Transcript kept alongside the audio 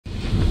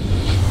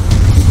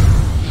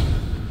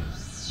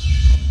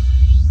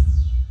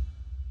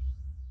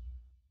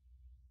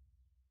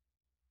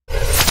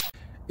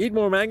Eat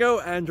more mango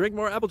and drink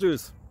more apple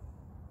juice.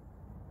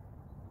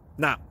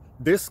 Now,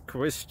 this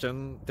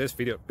video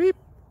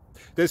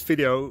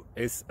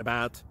is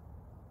about...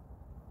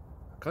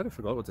 I kind of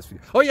forgot what this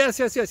video... Oh, yes.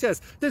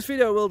 This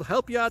video will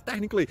help you out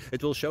technically.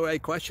 It will show a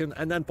question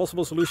and then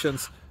possible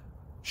solutions.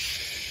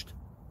 Shh.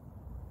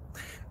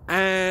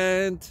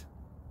 And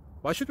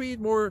why should we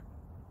eat more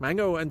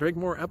mango and drink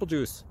more apple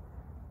juice?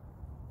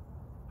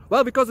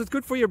 Well, because it's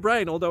good for your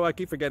brain, although I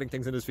keep forgetting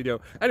things in this video.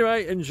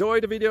 Anyway,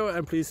 enjoy the video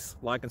and please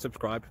like and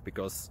subscribe,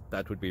 because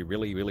that would be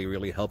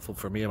really helpful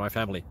for me and my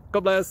family.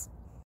 God bless!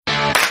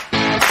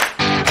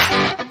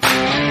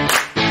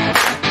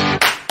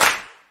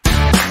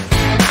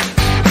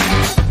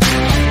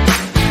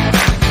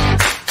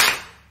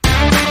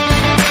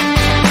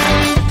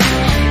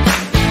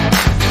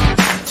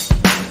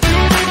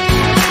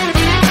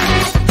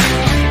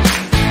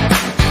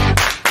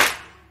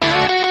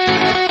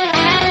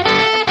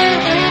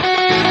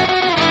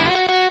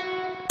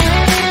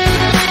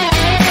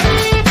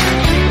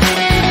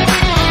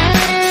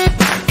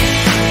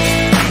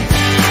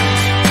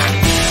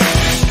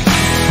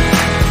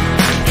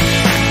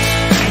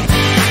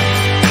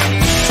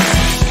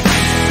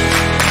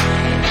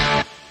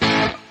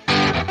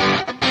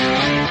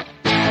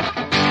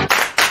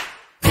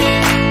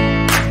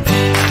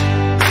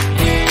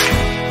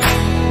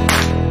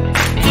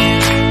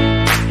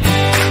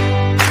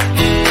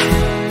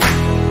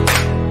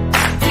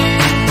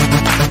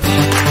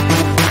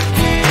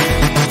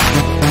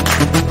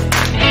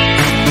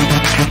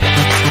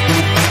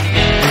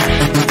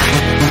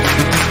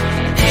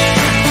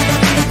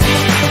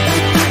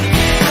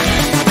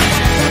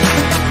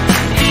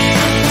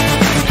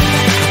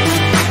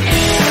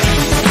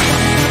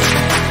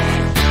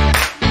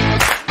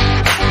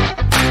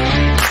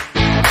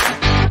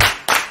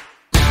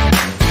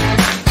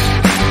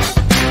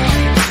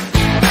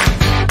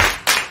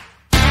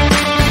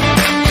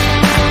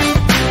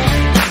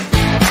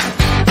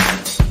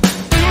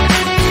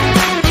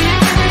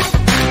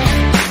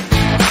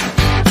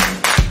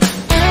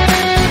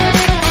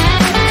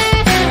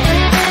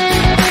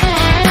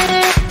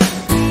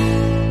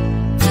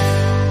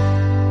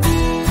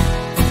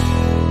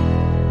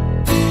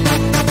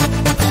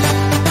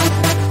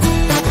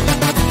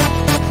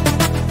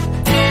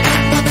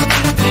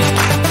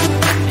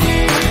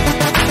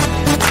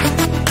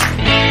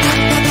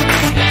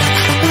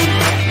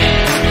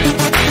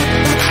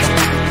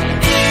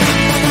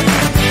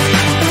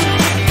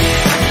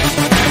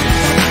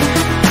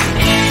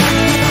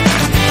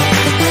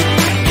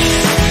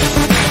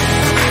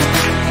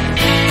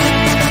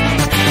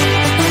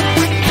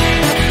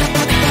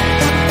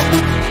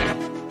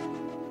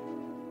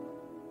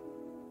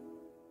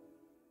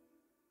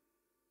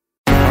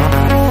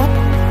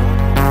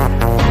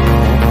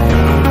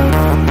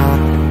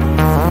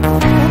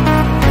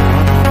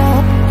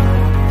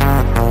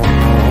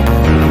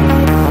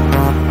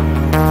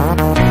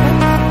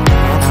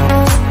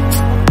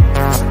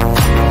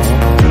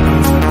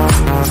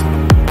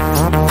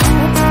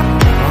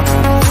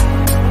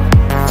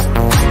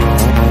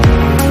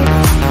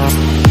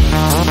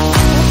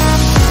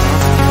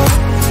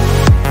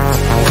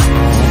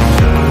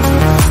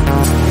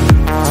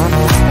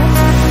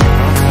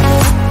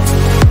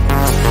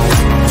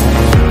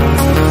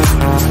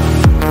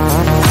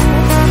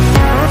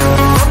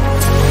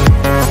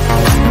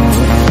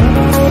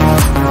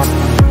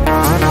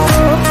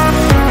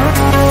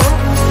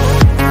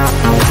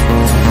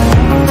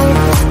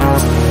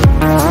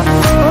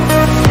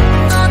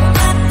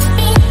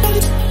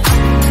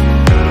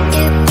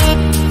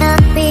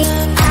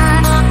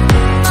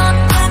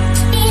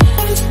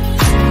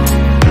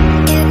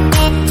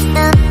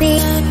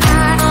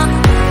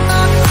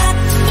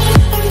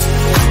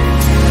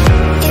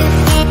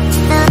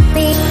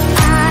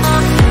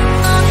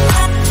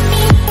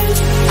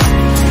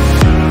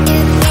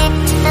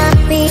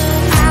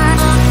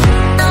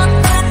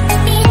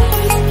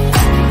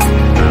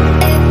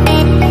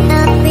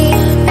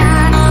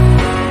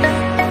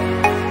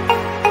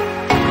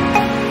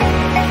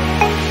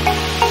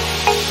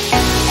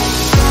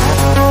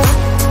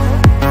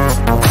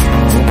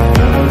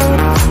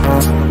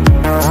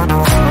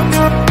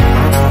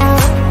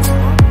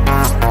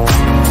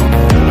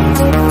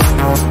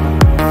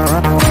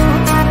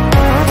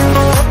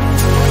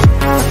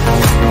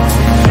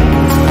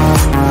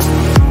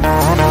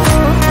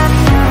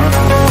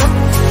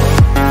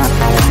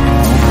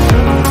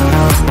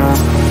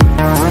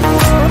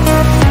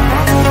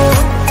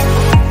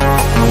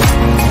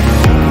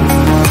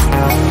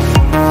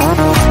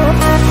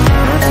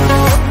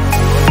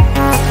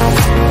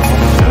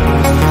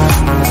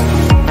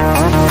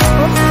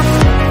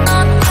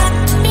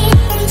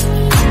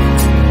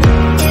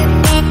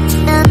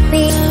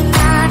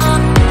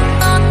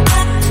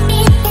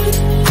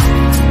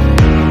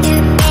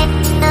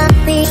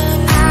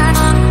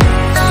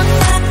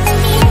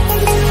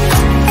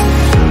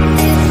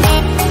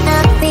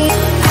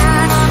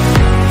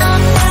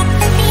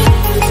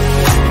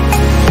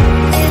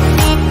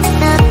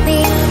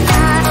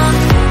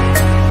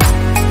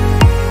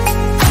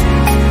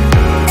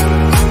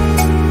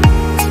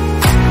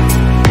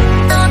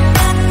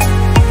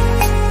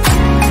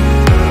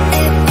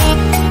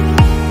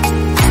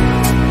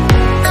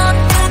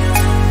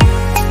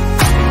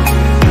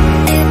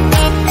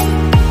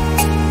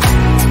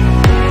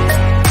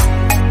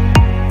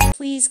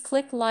 Please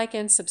click like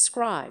and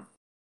subscribe.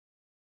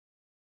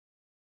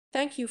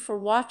 Thank you for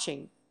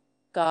watching.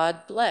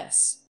 God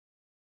bless.